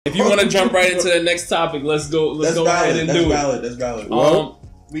If you want to jump right into the next topic, let's go. Let's go ahead and do it. That's valid. But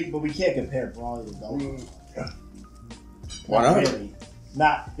we can't compare Brawly to Goku. Why not? Really.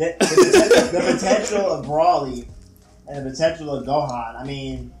 Not the potential of Brawly and the potential of Gohan. I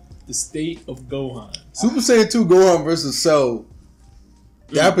mean, the state of Gohan. Super Saiyan 2 Gohan versus Cell.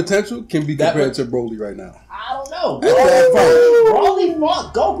 That potential can be compared to Broly right now. I don't know. Brawly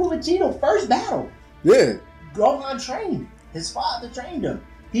fought Goku Vegeta first battle. Yeah. Gohan trained. His father trained him.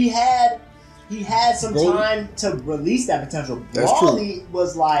 He had some time to release that potential. Brawly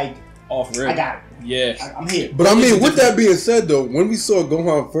was like, off rip. I got it. Yeah. I'm here. But I mean, with that being said, though, when we saw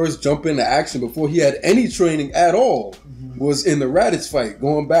Gohan first jump into action before he had any training at all, was in the Raditz fight,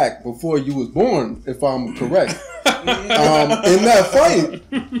 going back before you was born, if I'm correct. In that fight,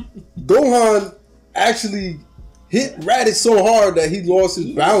 Gohan actually hit Raditz so hard that he lost his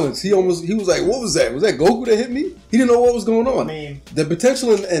balance. He was like, what was that? Was that Goku that hit me? He didn't know what was going on. I mean, the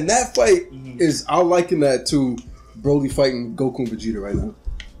potential in that fight is, I'll liken that to Broly fighting Goku and Vegeta right now.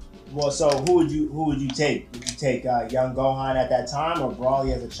 Well, so who would you take? Would you take young Gohan at that time, or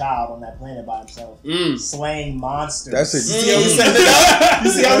Brawly as a child on that planet by himself, slaying monsters? That's it. You see how he's setting it up? You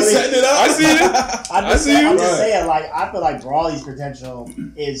see how he's setting it up? I see it. I'm just saying, like, I feel like Brawly's potential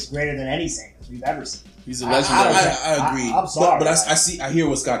is greater than any Saiyans we've ever seen. He's a legendary. I agree. I'm sorry, but I hear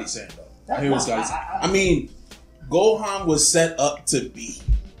what Scotty's saying though. I hear what Scotty's saying. I mean, Gohan was set up to be.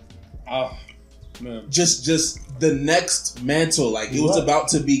 Man. Just the next mantle, like it was about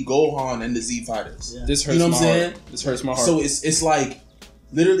to be Gohan and the Z Fighters. Yeah. This hurts, you know what I'm saying? Heart. This hurts my heart. So it's like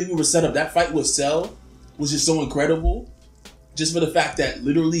literally we were set up. That fight with Cell was just so incredible, just for the fact that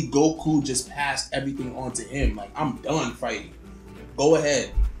literally Goku just passed everything on to him. Like, I'm done fighting. Go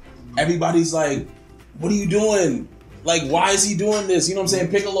ahead. Everybody's like, what are you doing? Like, why is he doing this? You know what I'm saying?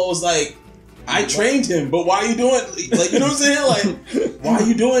 Piccolo's like, I trained him, but why are you doing, like, you know what I'm saying? Like, why are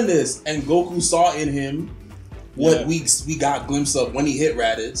you doing this? And Goku saw in him what we got a glimpse of when he hit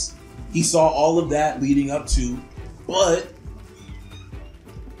Raditz. He saw all of that leading up to, but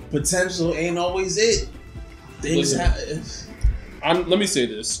potential ain't always it. Things happen. Let me say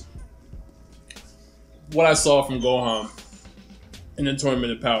this. What I saw from Gohan in the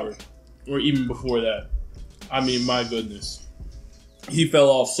Tournament of Power, or even before that, I mean, my goodness. He fell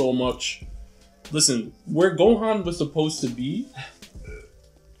off so much. Listen, where Gohan was supposed to be,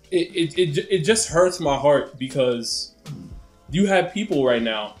 it just hurts my heart because you have people right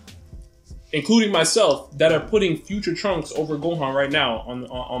now, including myself, that are putting future Trunks over Gohan right now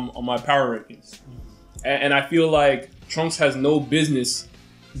on my power rankings. And I feel like Trunks has no business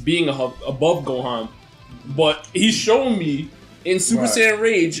being above Gohan, but he's shown me in Super Saiyan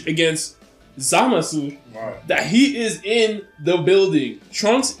Rage against Zamasu that he is in the building.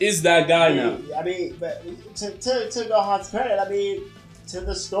 Trunks is that guy now. I mean, but to Gohan's credit, I mean, to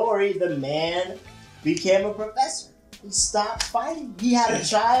the story, the man became a professor. He stopped fighting. He had a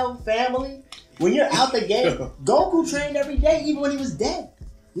child, family. When you're out the gate, Goku trained every day, even when he was dead.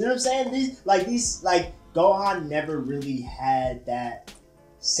 You know what I'm saying? These Gohan never really had that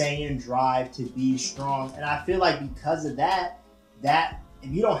Saiyan drive to be strong, and I feel like because of that if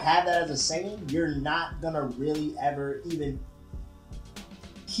you don't have that as a Saiyan, you're not gonna really ever even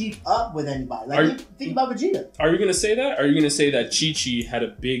keep up with anybody. Like, think about Vegeta. Are you gonna say that? Are you gonna say that Chi-Chi had a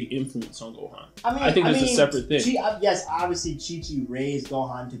big influence on Gohan? I think that's a separate thing. Yes, obviously Chi-Chi raised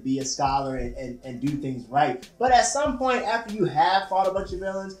Gohan to be a scholar and do things right. But at some point after you have fought a bunch of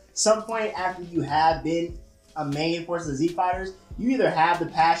villains, some point after you have been a main force of the Z Fighters, you either have the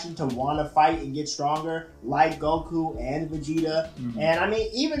passion to want to fight and get stronger, like Goku and Vegeta, and I mean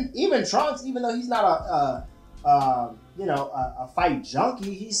even Trunks, even though he's not a fight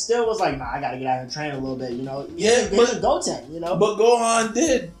junkie, he still was like, nah, I gotta get out and train a little bit, you know. Yeah, but Goten, you know. But Gohan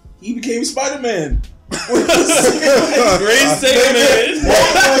did. He became Spider-Man. Great statement.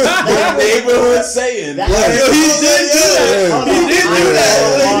 That neighborhood saying. He did do that. He did do that.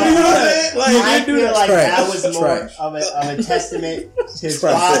 I feel like that was more of a testament. His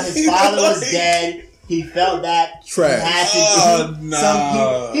father was dead. He felt that he had to do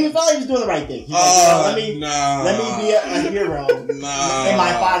something. He felt like he was doing the right thing. He's like, let me be a hero in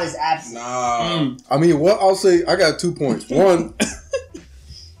my father's absence. I mean, what I'll say, I got 2 points. One,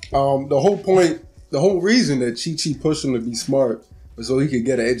 the whole reason that Chi-Chi pushed him to be smart was so he could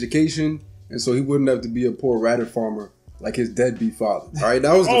get an education and so he wouldn't have to be a poor rabbit farmer like his deadbeat father. All right,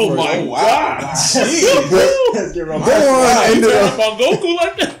 that was the first my one. God. Gohan ended up on Goku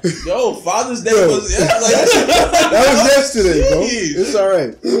like that. Yo, Father's Day was that was yesterday, bro. It's all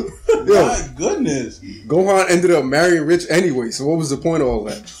right. My goodness. Gohan ended up marrying rich anyway, so what was the point of all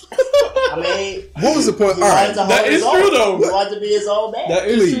that? I mean, What was the point? he All wanted right. to hold That his is true, own. though. He wanted to be his own man. That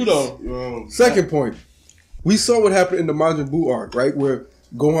is Please. true though. Second point. We saw what happened in the Majin Buu arc, right? Where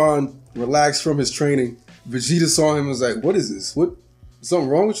Gohan relaxed from his training. Vegeta saw him and was like, what is this? What? Something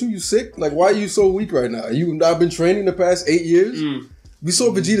wrong with you? You sick? Like, why are you so weak right now? You not been training the past 8 years? We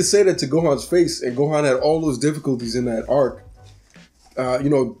saw Vegeta say that to Gohan's face, and Gohan had all those difficulties in that arc.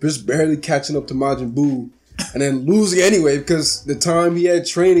 Just barely catching up to Majin Buu, and then losing anyway because the time he had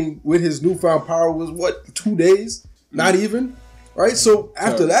training with his newfound power was, 2 days? Not even? Right? So,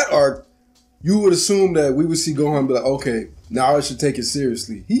 after that arc, you would assume that we would see Gohan be like, okay, now I should take it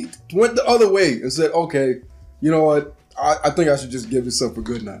seriously. He went the other way and said, okay, you know what? I think I should just give this up for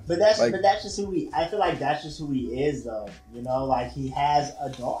good now. But that's just who I feel like that's just who he is, though. You know, like he has a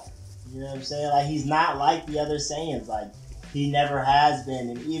daughter. You know what I'm saying? Like he's not like the other Saiyans. Like he never has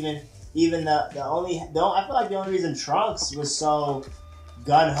been. And even I feel like the only reason Trunks was so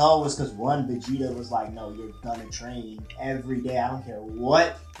gun ho was because one, Vegeta was like, no, you're gonna train every day. I don't care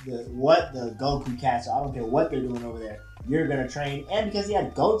what the Goku cats are. I don't care what they're doing over there. You're gonna train, and because he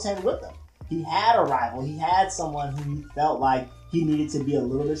had Goten with him. He had a rival. He had someone who he felt like he needed to be a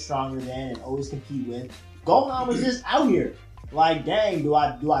little bit stronger than and always compete with. Gohan was just out here. Like, dang, do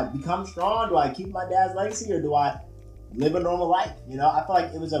I become strong? Do I keep my dad's legacy or do I live a normal life? You know, I feel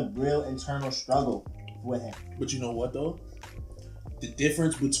like it was a real internal struggle with him. But you know what though? The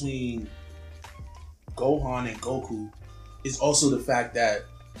difference between Gohan and Goku is also the fact that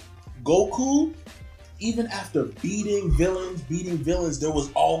Goku, even after beating villains, there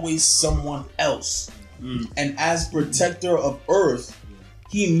was always someone else. And as protector of Earth,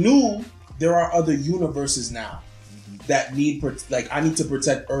 he knew there are other universes now that need, I need to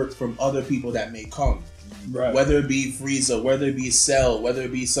protect Earth from other people that may come. Right. Whether it be Frieza, whether it be Cell, whether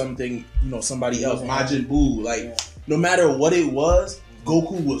it be something, somebody else, Majin Buu, no matter what it was,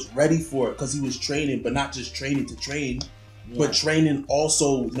 Goku was ready for it because he was training, but not just training to train, but training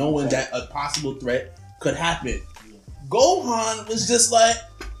also knowing that a possible threat could happen. Gohan was just like,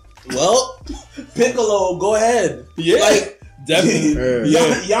 well, Piccolo, go ahead. Yeah. Like, definitely.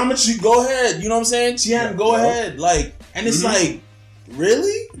 Yamachi, go ahead. You know what I'm saying? Tien, go ahead. Like, and it's like,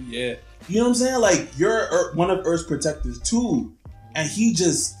 really? Yeah. You know what I'm saying? Like, you're one of Earth's protectors too. And he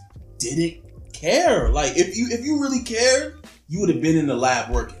just didn't care. Like, if you really cared, you would have been in the lab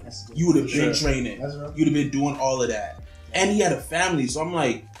working. You would have been training. You'd have been doing all of that. And he had a family. So I'm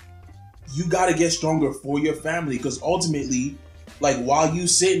like, you got to get stronger for your family. Because ultimately, like, while you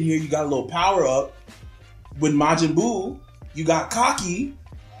sitting here, you got a little power up. With Majin Buu, you got cocky.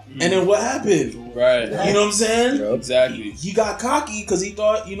 And then what happened? Right. You know what I'm saying? Yep. Exactly. He got cocky because he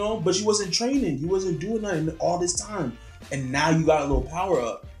thought, but you wasn't training. You wasn't doing nothing all this time. And now you got a little power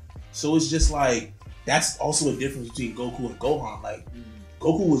up. So it's just like, that's also a difference between Goku and Gohan. Like,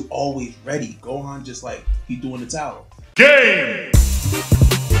 Goku was always ready. Gohan just like, he threw in the towel. Game!